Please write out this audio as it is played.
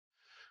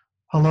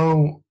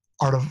Hello,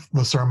 Art of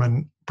the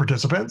Sermon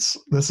participants.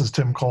 This is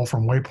Tim Cole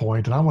from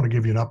Waypoint, and I want to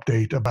give you an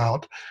update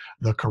about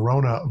the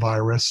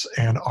coronavirus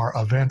and our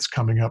events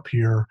coming up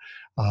here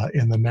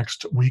in the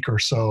next week or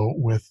so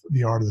with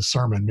the Art of the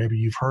Sermon. Maybe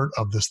you've heard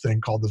of this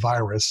thing called the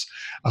virus.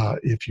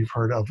 If you've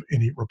heard of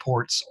any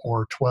reports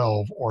or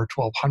 12 or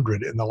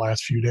 1200 in the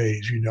last few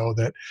days, you know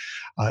that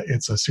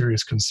it's a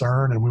serious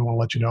concern, and we want to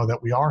let you know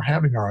that we are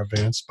having our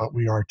events, but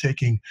we are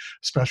taking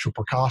special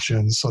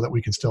precautions so that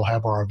we can still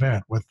have our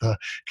event. With the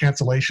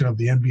cancellation of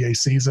the NBA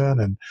season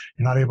and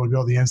you're not able to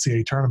go to the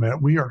NCAA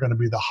tournament, we are going to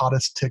be the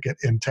hottest ticket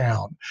in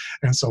town.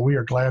 And so we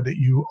are glad that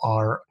you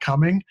are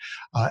coming.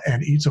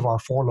 And each of our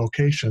 4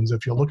 locations,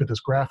 if you look at this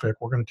graphic,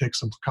 we're going to take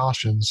some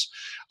precautions.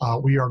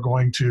 We are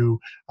going to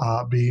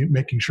be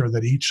making sure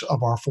that each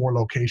of our 4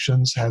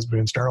 locations has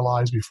been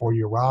sterilized before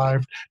you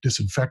arrived,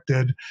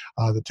 disinfected,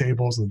 the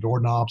tables and the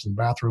doorknobs and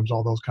bathrooms,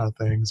 all those kind of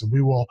things. And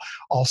we will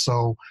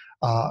also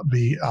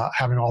be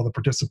having all the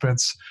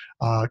participants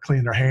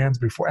clean their hands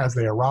before as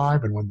they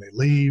arrive and when they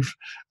leave.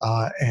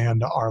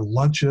 And our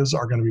lunches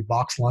are going to be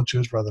box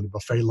lunches rather than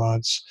buffet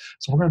lunch.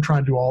 So we're going to try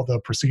and do all the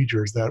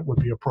procedures that would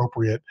be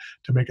appropriate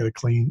to make it a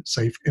clean,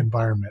 safe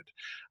environment.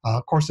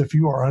 Of course, if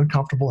you are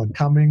uncomfortable in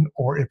coming,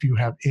 or if you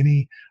have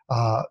any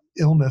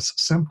illness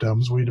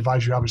symptoms, we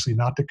advise you obviously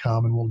not to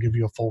come, and we'll give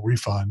you a full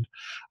refund.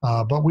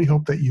 But we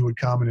hope that you would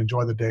come and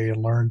enjoy the day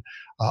and learn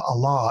a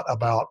lot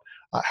about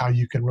how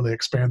you can really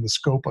expand the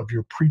scope of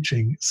your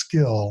preaching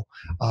skill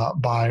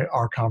by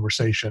our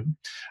conversation.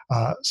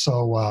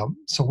 So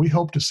we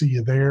hope to see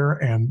you there.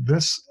 And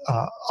this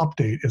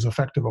update is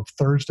effective of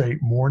Thursday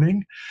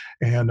morning.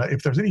 And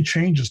if there's any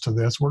changes to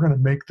this, we're going to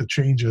make the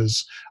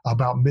changes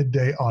about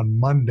midday on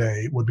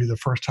Monday would be the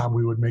first time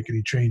we would make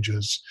any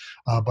changes.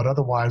 But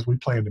otherwise, we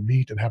plan to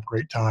meet and have a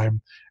great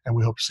time, and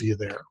we hope to see you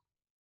there.